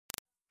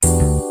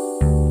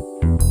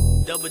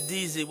Double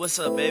DZ, what's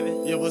up, baby?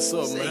 Yeah, what's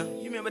up, Say, man?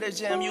 you remember that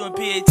jam you and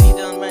PAT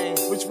done, man?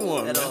 Which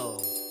one, At man?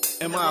 all.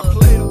 Am I a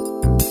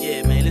player?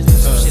 Yeah, man, let's do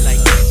some shit like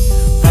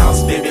that.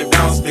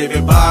 Bounce,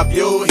 baby, bob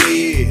your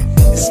head.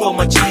 It's for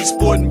my G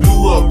sporting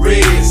blue or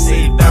red.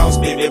 Say bounce,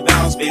 baby,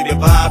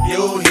 bob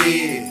your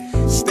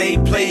head. Stay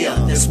player,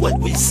 that's what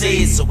we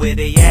say. So where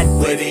they at?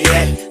 Where they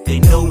at? They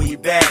know we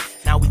back.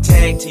 Now we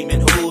tag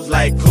teaming hoes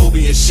like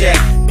Kobe and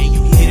Shaq. Man,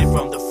 you hit it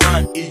from the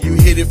front, you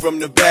hit it from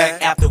the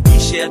back. After we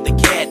share the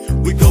cat,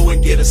 we go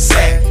and get a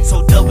sack.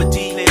 So Double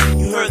D,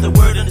 you heard the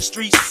word on the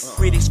streets.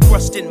 Critics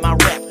crusting my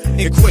rap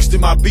and question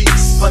my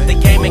beats, but the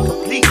game ain't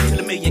complete till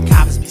 1 million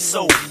copies be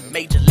sold.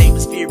 Major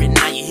labels fearing,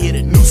 now you hear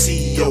the new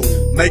CEO.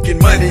 Making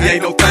money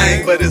ain't no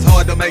thing, but it's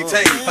hard to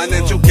maintain.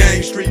 Financial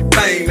gain, street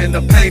fame, and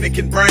the pain it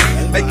can bring.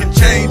 Making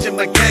change in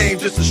my game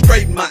just to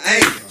straighten my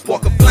aim.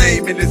 Spark a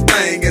flame in this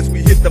thing as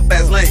we hit the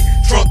fast lane.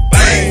 Trunk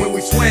bang when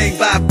we swing,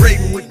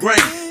 vibrating with grain.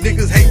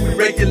 Niggas hate we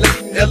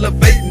regulating,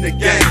 elevating the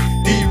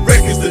game.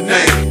 D-Wreck is the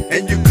name,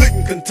 and you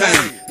couldn't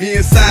contain me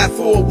inside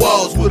 4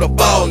 walls with a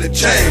ball and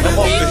chain. I'm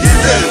off the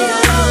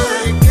hit.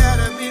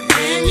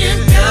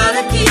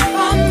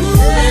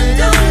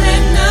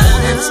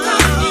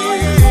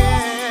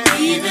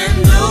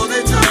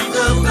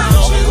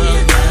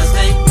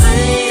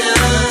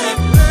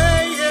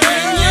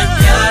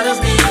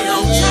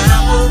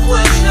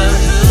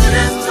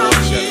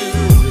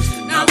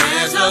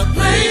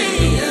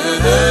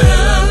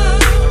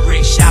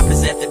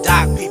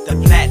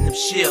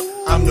 Ship.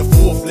 I'm the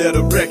 4th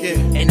letter record,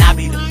 and I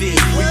be the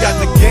 5th. We got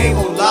the game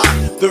on lock,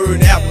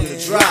 3rd album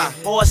to dry.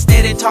 Boy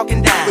steady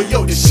talking down, but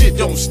yo, this shit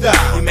don't stop.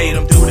 You made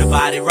them do the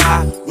body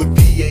rock with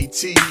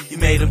PAT. You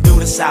made them do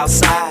the south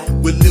side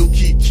with Lil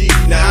Kiki.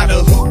 Now I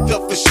done hooked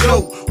up for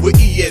show with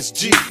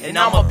ESG, and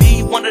I'ma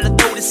be one of the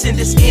throatest in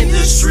this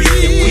industry.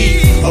 And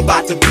we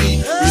about to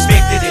be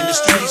respected in the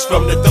streets,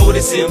 from the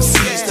throatest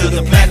MCs to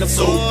the platinum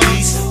soul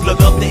beats.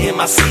 Plug up the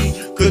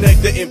MIC,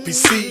 connect the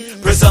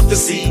MPC, press up the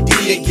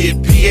CD and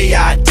get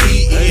PAID.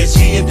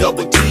 ESG and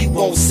Double D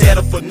won't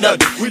settle for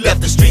nothing. We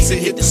left the streets and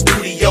hit the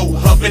studio,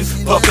 huffing,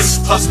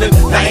 puffing, hustling.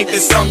 Now ain't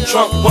this some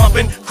trunk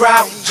bumping,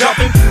 crowd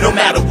jumping? No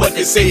matter what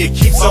they say, it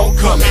keeps on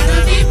coming.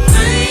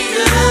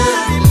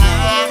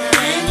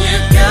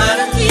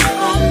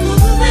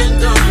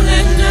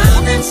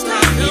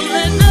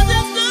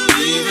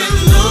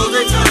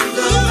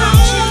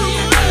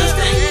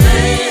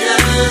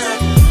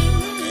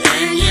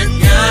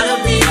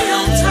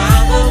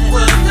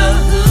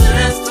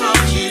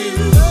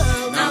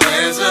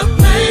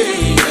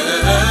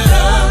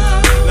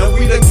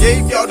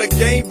 Gave y'all the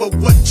game, but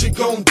what you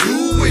gon'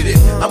 do with it?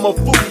 I'm a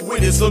fool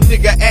with it, so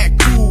nigga act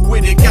cool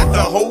with it. Got the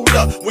hold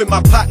up when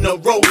my partner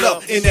roll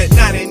up in that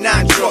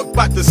 99 truck,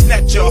 bout to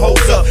snatch your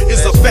hoes up.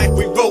 It's a fact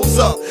we rose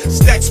up,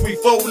 stacks we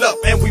fold up,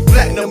 and we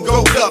platinum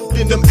gold up.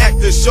 Then them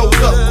actors showed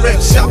up, rep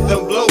shop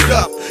them blowed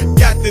up.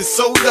 Got this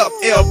sold up,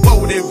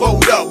 elbowed and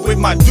rolled up with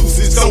my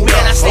deuces sold up.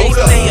 Man, I stay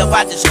clear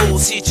about this whole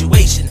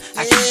situation.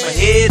 I keep my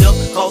head up,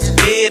 cause I'm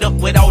fed up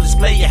with all this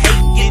player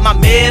hate. Get my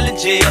mail in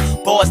jail,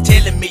 boys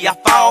telling me I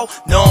fall.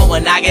 Knowing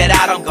when I get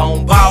out, I'm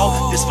gon'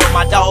 ball. This for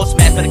my dogs,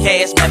 mad for the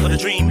cash, mad for the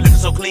dream. Looking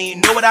so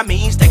clean, know what I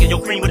mean? Stacking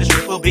your cream with a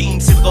triple beam.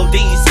 Sipping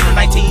codeine, sipping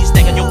 19,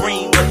 stacking your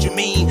green. What you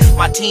mean?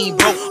 My team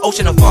broke,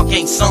 ocean of funk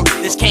ain't sunk.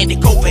 This candy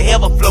coat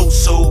forever flow.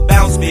 So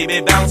bounce,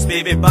 baby,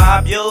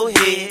 bob your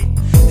head.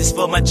 This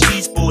for my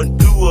G sporting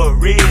blue or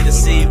red. I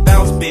say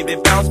bounce, baby,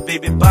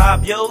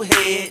 bob your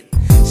head.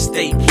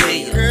 Stay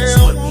player,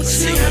 that's what we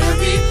say.